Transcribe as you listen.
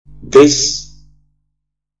this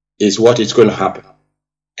is what is going to happen.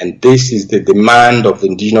 And this is the demand of the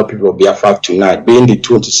indigenous people of Biafra tonight, being the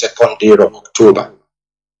 22nd day of October.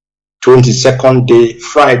 22nd day,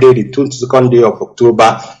 Friday, the 22nd day of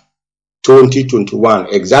October 2021,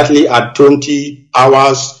 exactly at 20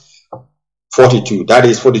 hours 42. That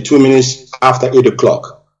is 42 minutes after 8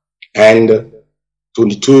 o'clock. And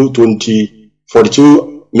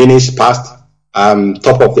 42 minutes past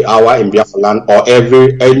top of the hour in Biafra land or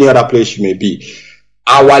any other place you may be.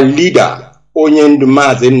 Our leader,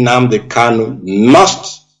 Mazi Nnamdi Kanu,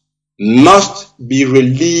 must be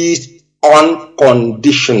released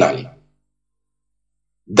unconditionally.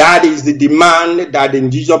 That is the demand that the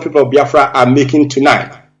indigenous people of Biafra are making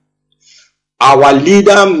tonight. Our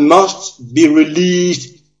leader must be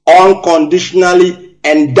released unconditionally,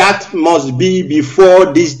 and that must be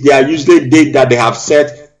before their usual date that they have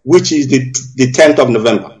set, which is the 10th of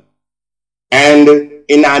November. And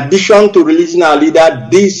in addition to releasing our leader,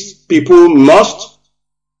 these people must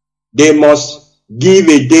give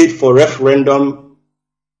a date for referendum.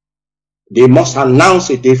 They must announce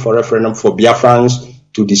a date for referendum for Biafrans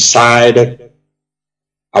to decide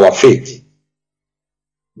our fate,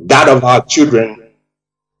 that of our children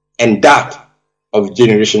and that of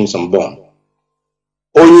generations unborn.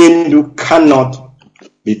 Onyendu cannot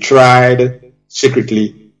be tried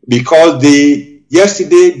secretly because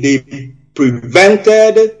yesterday they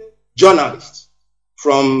prevented journalists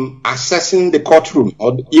from accessing the courtroom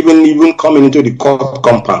or even coming into the court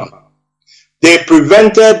compound. They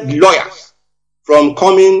prevented lawyers from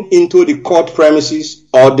coming into the court premises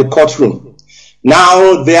or the courtroom.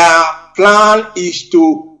 Now their plan is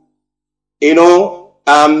to,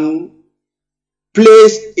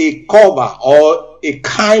 place a cover or a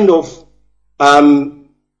kind of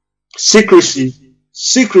secrecy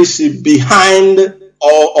behind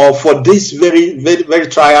or for this very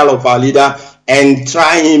trial of our leader and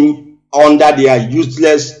try him under their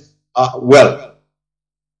useless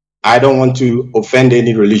I don't want to offend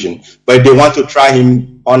any religion, but they want to try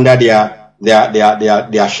him under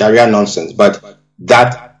their Sharia nonsense. But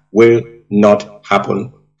that will not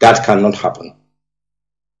happen. That cannot happen.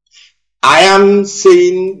 I am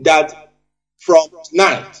saying that from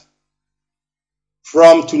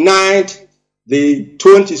tonight, the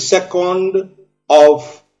 22nd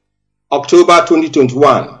of October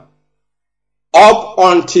 2021, up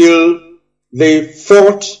until the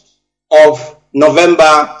 4th of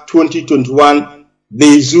November 2021,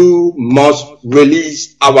 the zoo must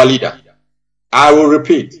release our leader. I will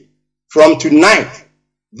repeat, from tonight,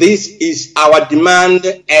 this is our demand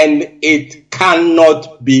and it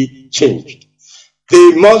cannot be changed.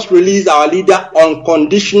 They must release our leader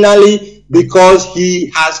unconditionally because he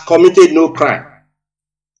has committed no crime.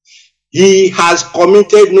 He has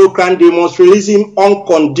committed no crime. They must release him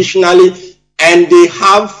unconditionally, and they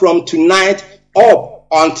have from tonight up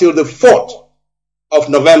until the 4th of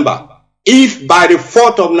November. If by the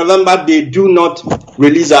 4th of November they do not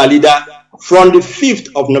release our leader, from the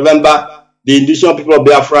 5th of November, the indigenous people of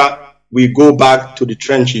Biafra will go back to the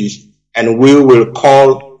trenches and we will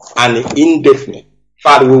call an indefinite. In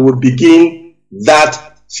fact, we will begin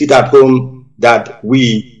that sit at home that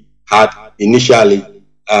we had initially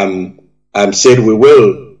said we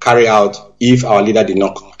will carry out if our leader did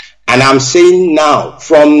not come. And I'm saying now,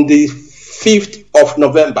 from the 5th of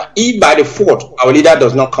November, if by the 4th our leader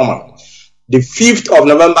does not come out, the 5th of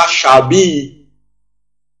November shall be,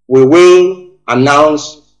 we will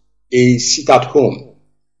announce a sit at home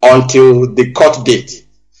until the court date.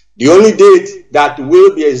 The only date that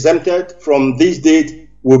will be exempted from this date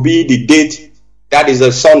will be the date that is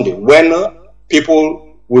a Sunday, when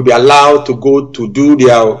people will be allowed to go to do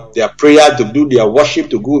their prayer, to do their worship,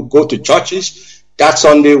 to go to churches. That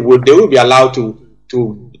Sunday they will be allowed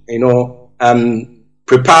to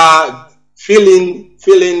prepare, fill in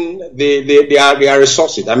their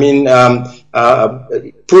resources. I mean, buy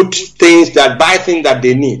things that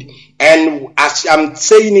they need. And as I'm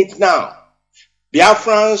saying it now,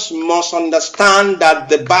 Biafrans must understand that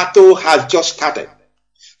the battle has just started.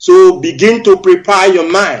 So begin to prepare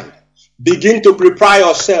your mind. Begin to prepare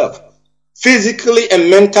yourself. Physically and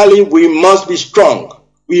mentally, we must be strong.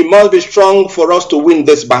 We must be strong for us to win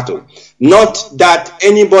this battle. Not that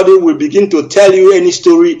anybody will begin to tell you any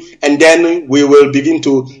story and then we will begin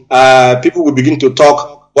to, people will begin to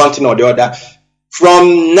talk one thing or the other.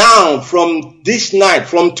 From now, from this night,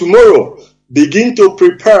 from tomorrow, begin to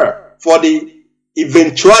prepare for the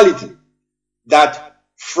eventuality that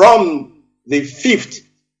from the 5th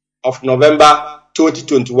of November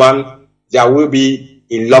 2021, there will be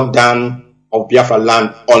a lockdown of Biafra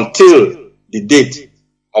land until the date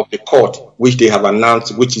of the court, which they have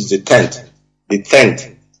announced, which is the 10th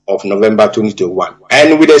of November 2021.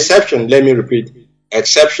 And with exception, let me repeat,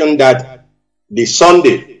 exception that the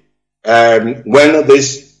Sunday, when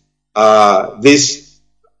this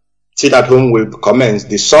sit at home will commence,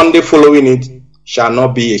 the Sunday following it shall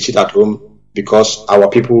not be a sit at home, because our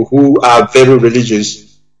people who are very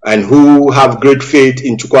religious and who have great faith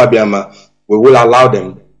in Chukwuabiama, we will allow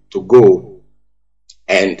them to go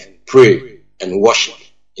and pray and worship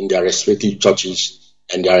in their respective churches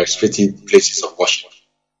and their respective places of worship.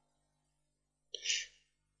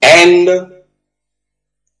 And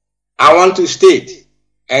I want to state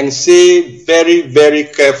and say very, very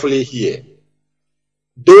carefully here,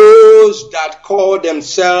 those that call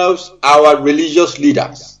themselves our religious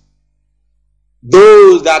leaders,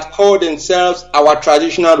 those that call themselves our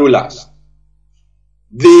traditional rulers,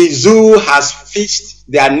 the zoo has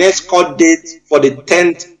fixed their next court date for the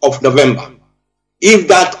 10th of November, if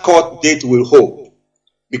that court date will hold,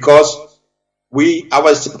 because our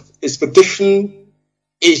expectation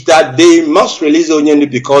is that they must release Onyeni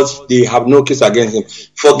because they have no case against him.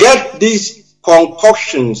 Forget these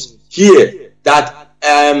concoctions here that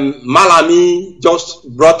Malami just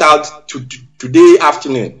brought out today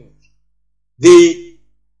afternoon.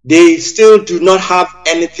 They still do not have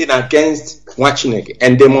anything against Nwachineke,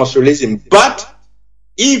 and they must release him. But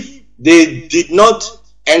if they did not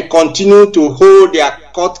and continue to hold their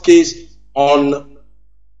court case on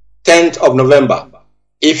 10th of November,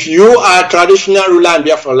 if you are a traditional ruler in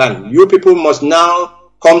Biafra land, you people must now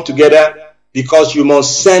come together, because you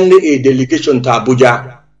must send a delegation to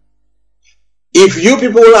Abuja. If you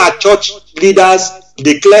people are church leaders,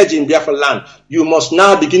 the clergy in Biafra land, you must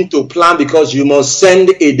now begin to plan, because you must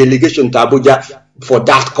send a delegation to Abuja for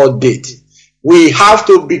that court date. We have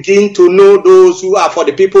to begin to know those who are for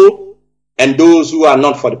the people and those who are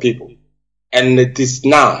not for the people. And it is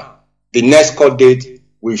now, the next court date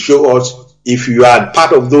will show us if you are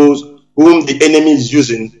part of those whom the enemy is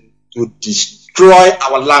using to destroy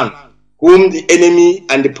our land, whom the enemy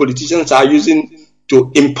and the politicians are using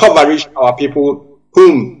to impoverish our people,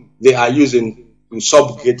 whom they are using to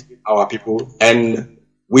subjugate our people. And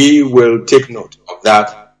we will take note of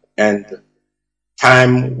that, and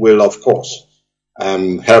time will, of course,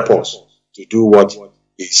 help us to do what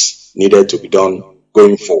is needed to be done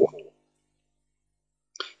going forward.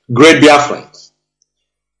 Great Biafrans,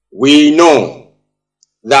 we know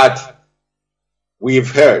that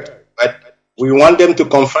we've heard, but we want them to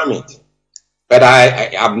confirm it. But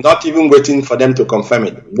I am not even waiting for them to confirm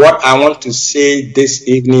it. What I want to say this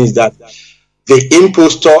evening is that the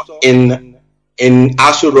impostor in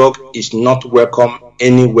Aso Rock is not welcome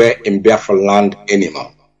anywhere in Biafra land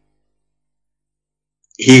anymore.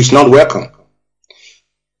 He is not welcome.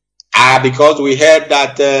 Because we heard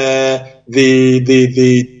that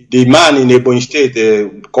the man in Ebonyi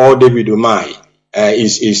State called David Umahi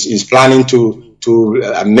is planning to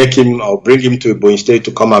make him or bring him to Ebonyi State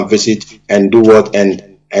to come and visit and do what,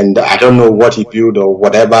 and I don't know what he built or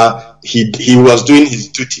whatever. He was doing his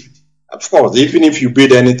duty. Of course, even if you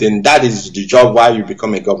build anything, that is the job why you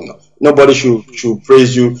become a governor. Nobody should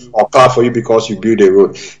praise you or clap for you because you build a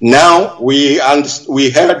road. Now we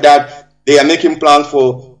heard that they are making plans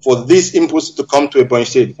for this impulse to come to Ebonyi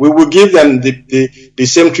State. We will give them the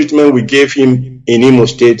same treatment we gave him in Imo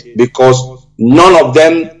State, because none of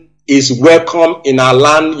them is welcome in our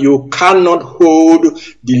land. You cannot hold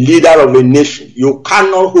the leader of a nation. You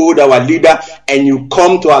cannot hold our leader, and you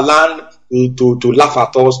come to our land to laugh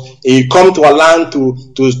at us. You come to our land to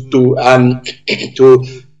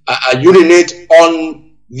urinate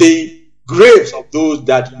on the graves of those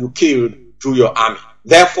that you killed through your army.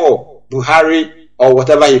 Therefore, Buhari, or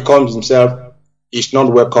whatever he calls himself, is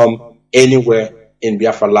not welcome anywhere in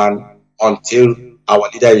Biafra land until our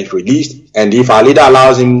leader is released. And if our leader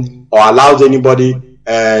allows him or allows anybody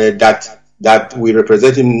that we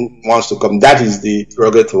represent him wants to come, that is the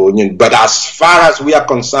prerogative of union. But as far as we are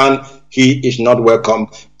concerned, he is not welcome.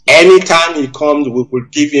 Anytime he comes, we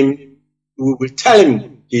will tell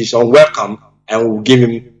him he's unwelcome, and we will give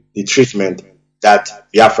him the treatment that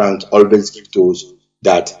Biafrans always give to those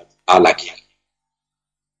that are like him.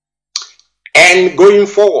 And going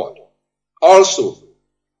forward, also,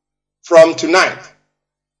 from tonight,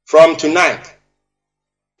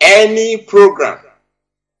 any program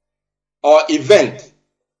or event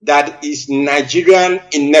that is Nigerian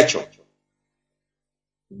in nature,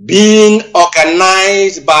 being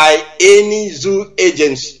organized by any zoo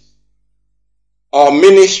agency or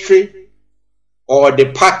ministry or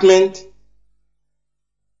department,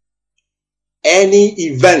 any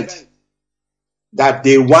event that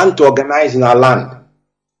they want to organize in our land,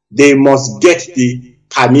 they must get the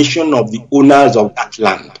permission of the owners of that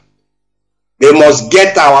land. They must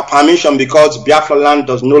get our permission because Biafra land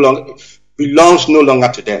belongs no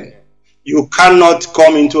longer to them. You cannot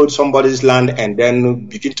come into somebody's land and then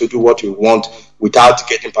begin to do what you want without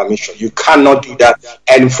getting permission. You cannot do that.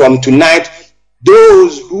 And from tonight,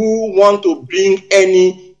 those who want to bring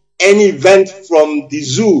any event from the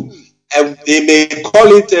zoo, they may call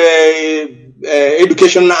it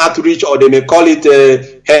educational outreach, or they may call it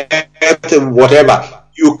health, whatever.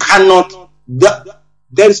 You cannot.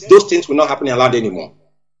 Those things will not happen in land anymore.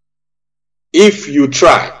 If you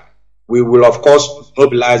try, we will of course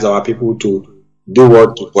mobilize our people to do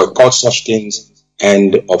what, to boycott such things.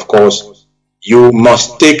 And of course, you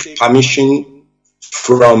must take permission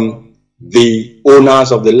from the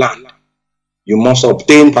owners of the land. You must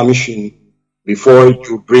obtain permission before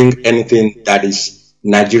you bring anything that is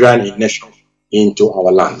Nigerian in nature into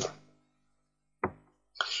our land.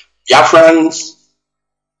 Biafrans,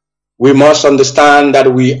 we must understand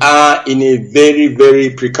that we are in a very, very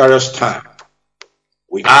precarious time.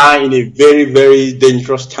 We are in a very, very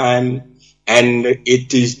dangerous time, and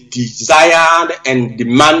it is desired and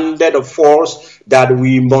demanded of us that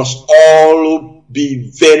we must all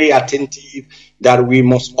be very attentive, that we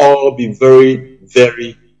must all be very,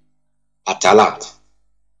 very at alert.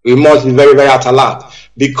 We must be very, very at alert,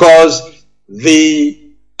 because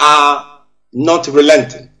they are not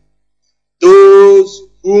relenting. Those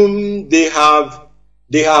whom they have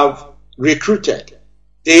recruited,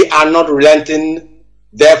 they are not relenting.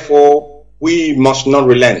 Therefore, we must not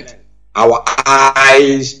relent. Our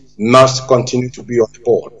eyes must continue to be on the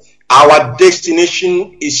board. Our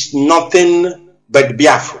destination is nothing but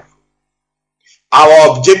Biafra.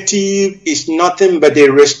 Our objective is nothing but a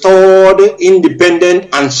restored,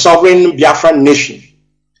 independent, and sovereign Biafran nation.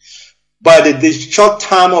 But the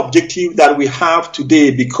short-term objective that we have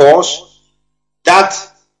today, because that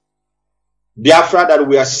Biafra that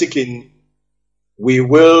we are seeking, we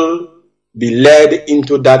will be led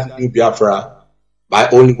into that new Biafra by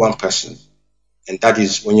only one person, and that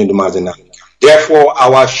is Nnamdi. Therefore,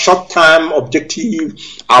 our short-term objective,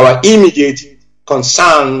 our immediate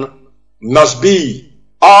concern must be,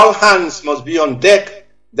 all hands must be on deck,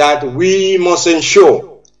 that we must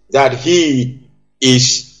ensure that he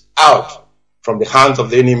is out from the hands of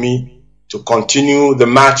the enemy, to continue the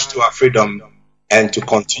march to our freedom, and to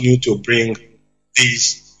continue to bring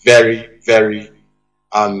this very, very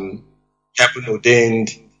heaven-ordained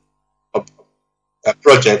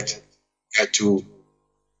project to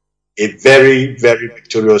a very, very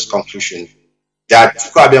victorious conclusion, that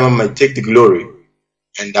Chukwuabiama may take the glory,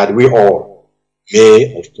 and that we all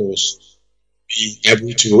may, of course, be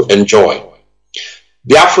able to enjoy.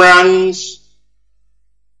 Biafrans,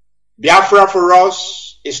 Biafra for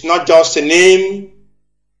us is not just a name.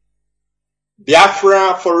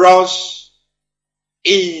 Biafra for us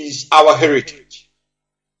is our heritage.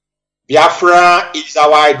 Biafra is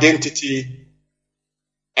our identity,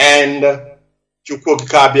 and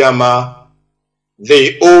Chukwuabiama,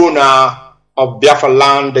 the owner of Biafra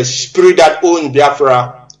land, the spirit that owns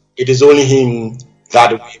Biafra, it is only him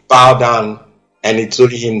that we bow down, and it's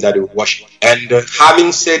only him that we worship. And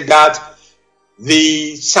having said that,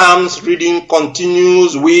 the Psalms reading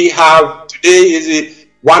continues. We have, today is the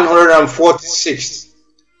 146th.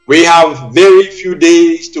 We have very few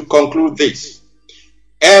days to conclude this.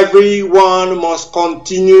 Everyone must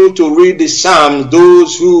continue to read the Psalms.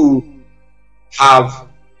 Those who have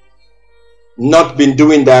not been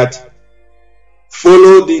doing that,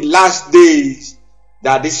 follow the last days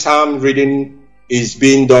that this Psalm reading is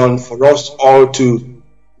being done, for us all to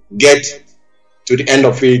get to the end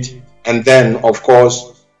of it. And then, of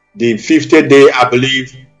course, the 50th day, I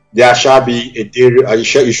believe there shall be a day,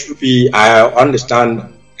 it should be, I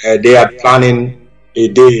understand, they are planning a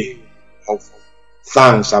day of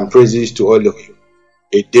thanks and praises to all of you.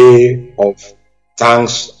 A day of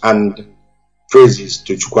thanks and praises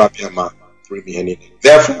to Chukwuabiama.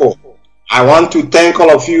 Therefore, I want to thank all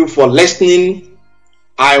of you for listening.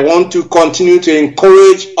 I want to continue to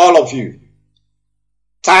encourage all of you.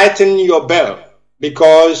 Tighten your belt,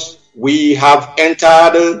 because we have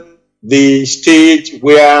entered the stage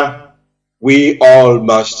where we all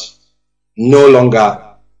must no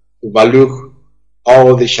longer overlook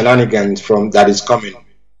all the shenanigans that is coming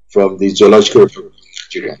from the Zoological Republic of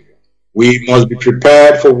Nigeria. We must be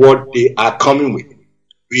prepared for what they are coming with.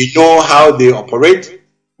 We know how they operate.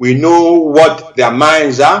 We know what their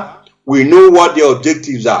minds are. We know what their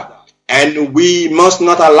objectives are. And we must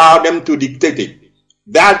not allow them to dictate it.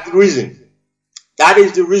 That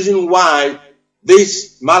is the reason why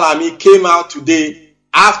this Malami came out today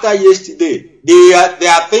after yesterday. They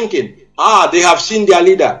are thinking, They have seen their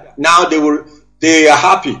leader. Now they are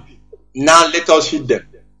happy. Now let us hit them.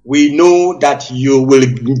 We know that you will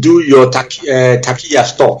do your takiya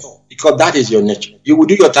stuff, because that is your nature. You will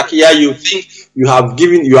do your takiya. You think you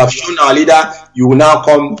have shown our leader. You will now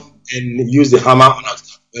come and use the hammer on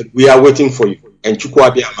us. But we are waiting for you. And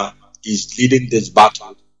Chukwuabiama is leading this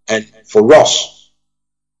battle. And for us,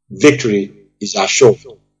 victory is assured.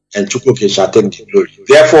 And Chukwuke shall take the glory.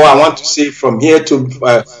 Therefore, I want to say from here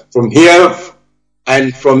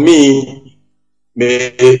and from me,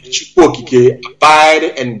 may Chukwuke abide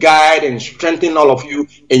and guide and strengthen all of you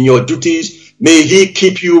in your duties. May he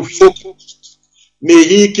keep you focused. May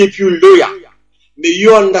he keep you loyal. May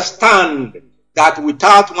you understand that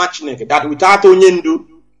without Machineke, that without Onyendu,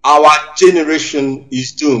 our generation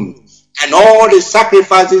is doomed. And all the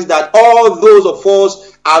sacrifices that all those of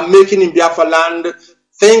us are making in Biafra land,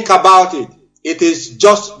 think about it. It is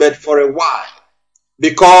just but for a while.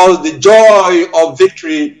 Because the joy of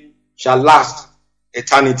victory shall last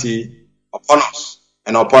eternity upon us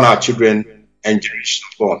and upon our children and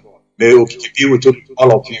generations born. May Okike be with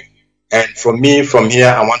all of you. And from me, from here,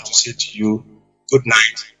 I want to say to you, good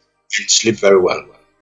night and sleep very well.